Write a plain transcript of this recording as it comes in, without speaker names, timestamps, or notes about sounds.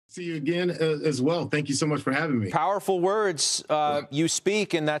See you again as well. Thank you so much for having me. Powerful words you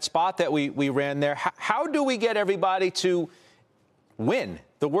speak in that spot that we ran there. How do we get everybody to win?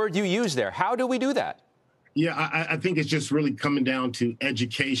 The word you use there. How do we do that? Yeah, I think it's just really coming down to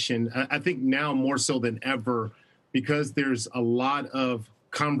education. I think now more so than ever, because there's a lot of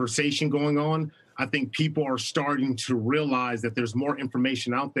conversation going on, I think people are starting to realize that there's more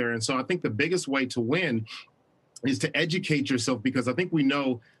information out there. And so I think the biggest way to win is to educate yourself, because I think we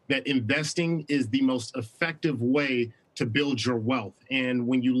know that investing is the most effective way to build your wealth. And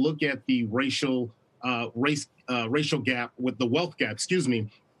when you look at the racial gap with the wealth gap,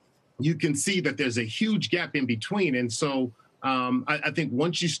 you can see that there's a huge gap in between. And so I think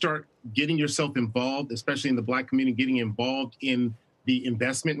once you start getting yourself involved, especially in the Black community, getting involved in the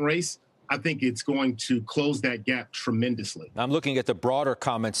investment race, I think it's going to close that gap tremendously. I'm looking at the broader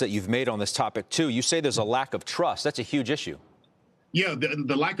comments that you've made on this topic, too. You say there's a lack of trust. That's a huge issue. Yeah,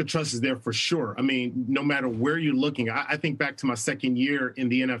 the lack of trust is there for sure. I mean, no matter where you're looking, I think back to my second year in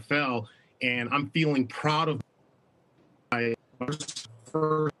the NFL, and I'm feeling proud of my first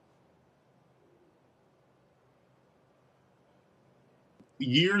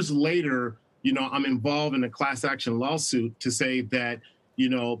years later. I'm involved in a class action lawsuit to say that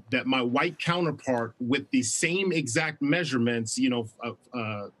that my white counterpart with the same exact measurements,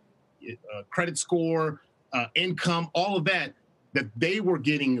 credit score, income, all of that they were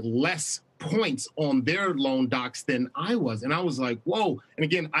getting less points on their loan docs than I was. And I was like, whoa. And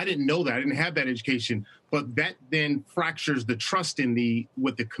again, I didn't know that. I didn't have that education, but that then fractures the trust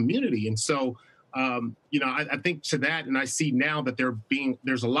with the community. And so, I think to that, and I see now that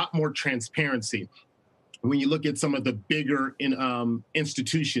there's a lot more transparency when you look at some of the bigger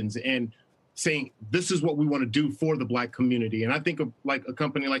institutions and saying, this is what we want to do for the Black community. And I think of like a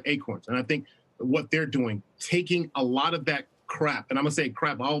company like Acorns, and I think what they're doing, taking a lot of that crap, and I'm going to say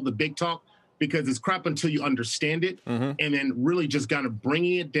crap, all the big talk, because it's crap until you understand it, and then really just kind of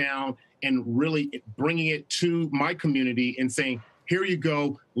bringing it down and really bringing it to my community and saying, here you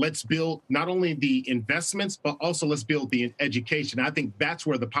go. Let's build not only the investments, but also let's build the education. I think that's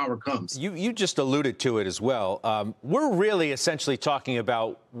where the power comes. You just alluded to it as well. We're really essentially talking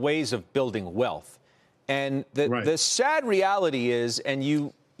about ways of building wealth. And the sad reality is, and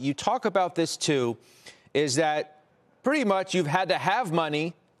you talk about this too, is that pretty much you've had to have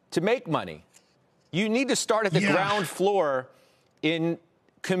money to make money. You need to start at the ground floor in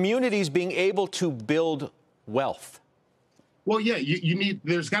communities being able to build wealth. Well, yeah,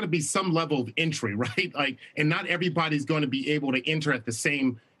 there's got to be some level of entry, right? And not everybody's going to be able to enter at the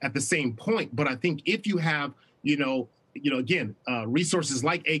same point. But I think if you have, resources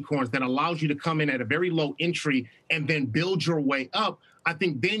like Acorns that allows you to come in at a very low entry and then build your way up, I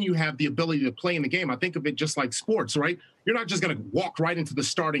think then you have the ability to play in the game. I think of it just like sports, right? You're not just going to walk right into the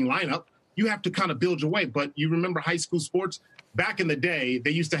starting lineup. You have to kind of build your way. But you remember high school sports? Back in the day,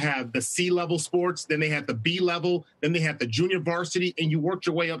 they used to have the C-level sports, then they had the B-level, then they had the junior varsity, and you worked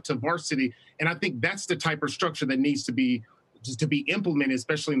your way up to varsity. And I think that's the type of structure that needs to be implemented,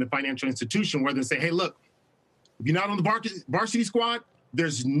 especially in the financial institution, where they say, hey, look, if you're not on the varsity squad,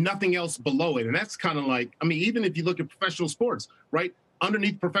 there's nothing else below it. And that's kind of like, I mean, even if you look at professional sports, right?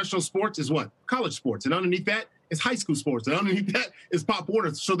 Underneath professional sports is what? College sports. And underneath that is high school sports. And underneath that is Pop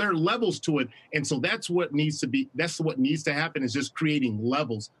Warner. So there are levels to it. And so that's what needs to happen, is just creating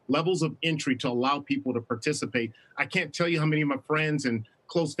levels of entry to allow people to participate. I can't tell you how many of my friends and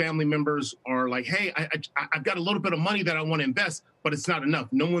close family members are like, hey, I've got a little bit of money that I want to invest, but it's not enough.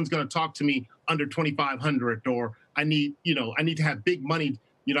 No one's going to talk to me under $2,500, or I need to have big money.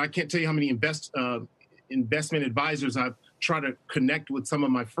 I can't tell you how many investment advisors I've tried to connect with some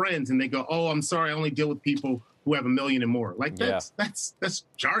of my friends, and they go, oh, I'm sorry, I only deal with people who have $1 million and more. Like that's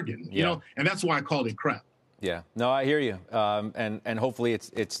jargon, you know, and that's why I called it crap. Yeah, no, I hear you. And hopefully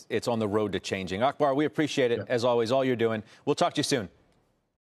it's on the road to changing. Akbar, we appreciate it as always, all you're doing. We'll talk to you soon.